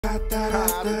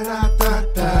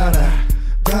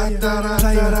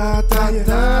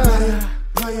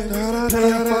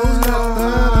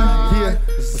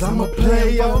I'm a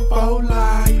player for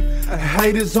life.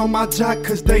 Haters on my jock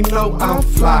cause they know I'm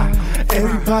fly.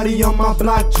 Everybody on my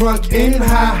block drunk and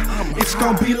high. It's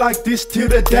gonna be like this till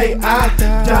the day I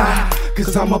die,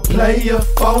 cause I'm a player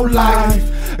for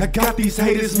life. I got these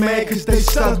haters mad cause they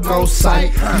stuck on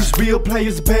sight. These real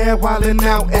players bad wildin'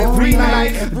 out every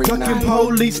night. Ducking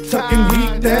police, tucking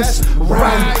heat, that's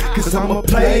right, cause I'm a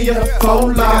player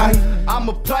for life. I'm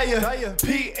a player, Playa,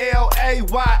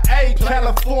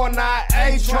 California,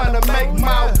 trying to make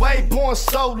my way, born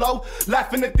solo.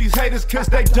 Laughing at these haters cause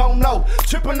they don't know.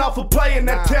 Tripping off a play and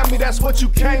that tell me that's what you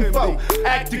came for.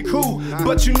 Acting cool,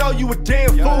 but you know you a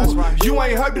damn fool. You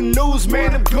ain't heard the news,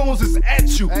 man, them goons is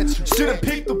at you. Should've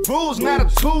picked the rules, now the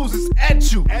tools is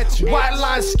at you. White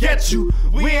line sketch you,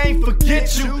 we ain't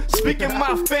forget you. Speaking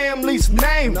my family's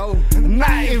name,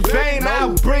 not in vain,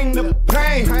 I'll bring the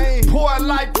pain. Pour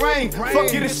like rain,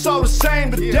 fuck it, it's all the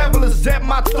same. The devil is at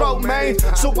my throat, man,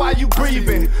 so why you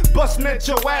breathing? Bustin' at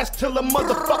your ass till a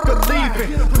motherfucker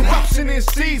leaving. Corruption in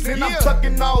season, I'm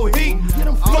tucking all heat.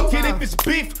 Fuck it if it's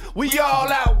beef, we all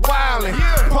out wildin'.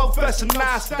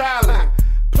 Professional styling,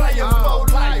 player for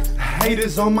life.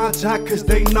 Haters on my jock cause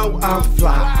they know I'm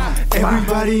fly.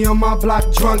 Everybody on my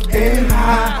block drunk and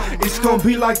high. It's gonna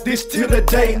be like this till the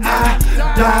day I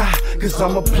die, cause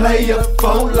I'm a player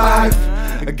for life.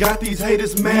 I got these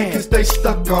haters mad cause they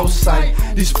stuck on sight.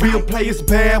 These real players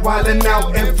bad wildin'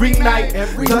 out every night.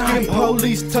 Ducking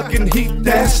police, tucking heat,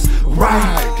 that's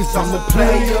right, cause I'm a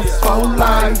player for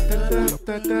life.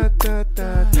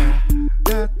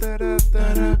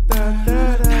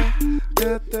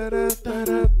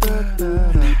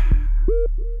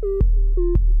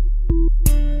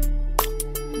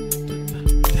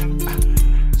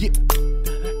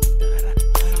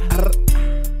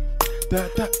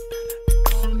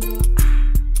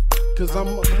 Cause I'm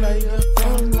a player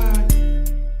for life.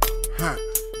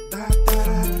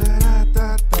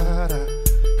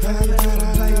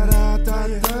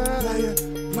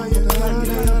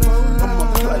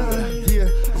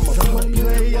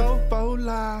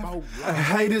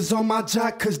 Haters on my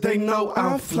jock cause they know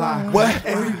I'm fly. What?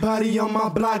 Everybody on my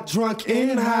block drunk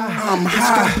and high. I'm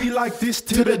high. It's gonna be like this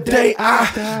till the day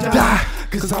I die,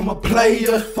 cause I'm a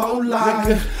player for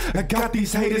life. I got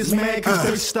these haters mad cause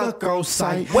they stuck on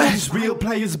sight. These real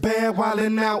players bad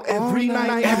wildin' out every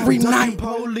night.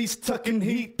 Police tucking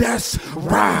heat, that's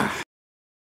right.